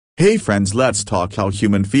Hey friends, let's talk how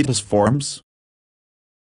human fetus forms.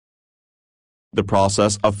 The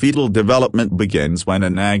process of fetal development begins when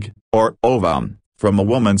an egg, or ovum, from a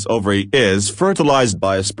woman's ovary is fertilized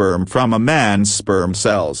by a sperm from a man's sperm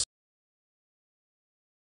cells.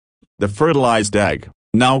 The fertilized egg,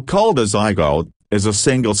 now called a zygote, is a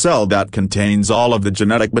single cell that contains all of the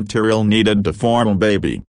genetic material needed to form a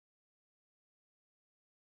baby.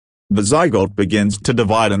 The zygote begins to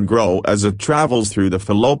divide and grow as it travels through the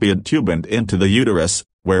fallopian tube and into the uterus,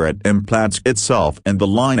 where it implants itself in the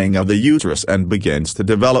lining of the uterus and begins to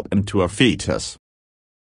develop into a fetus.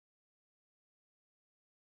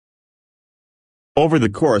 Over the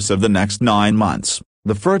course of the next 9 months,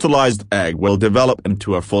 the fertilized egg will develop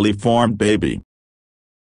into a fully formed baby.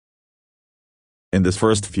 In the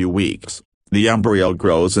first few weeks, the embryo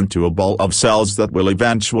grows into a ball of cells that will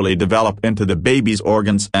eventually develop into the baby's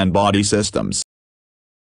organs and body systems.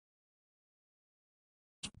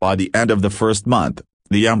 By the end of the first month,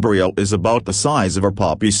 the embryo is about the size of a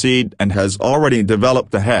poppy seed and has already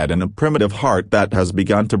developed a head and a primitive heart that has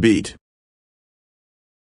begun to beat.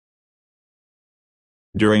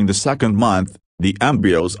 During the second month, the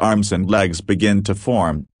embryo's arms and legs begin to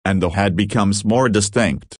form, and the head becomes more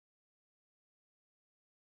distinct.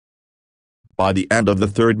 By the end of the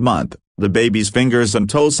third month, the baby's fingers and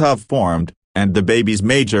toes have formed, and the baby's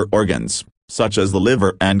major organs, such as the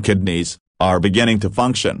liver and kidneys, are beginning to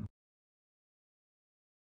function.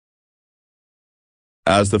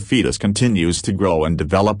 As the fetus continues to grow and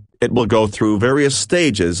develop, it will go through various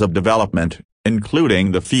stages of development,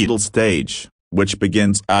 including the fetal stage, which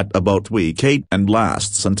begins at about week 8 and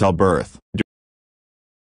lasts until birth.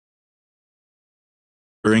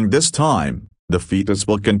 During this time, the fetus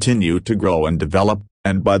will continue to grow and develop,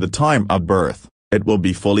 and by the time of birth, it will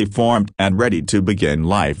be fully formed and ready to begin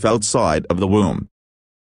life outside of the womb.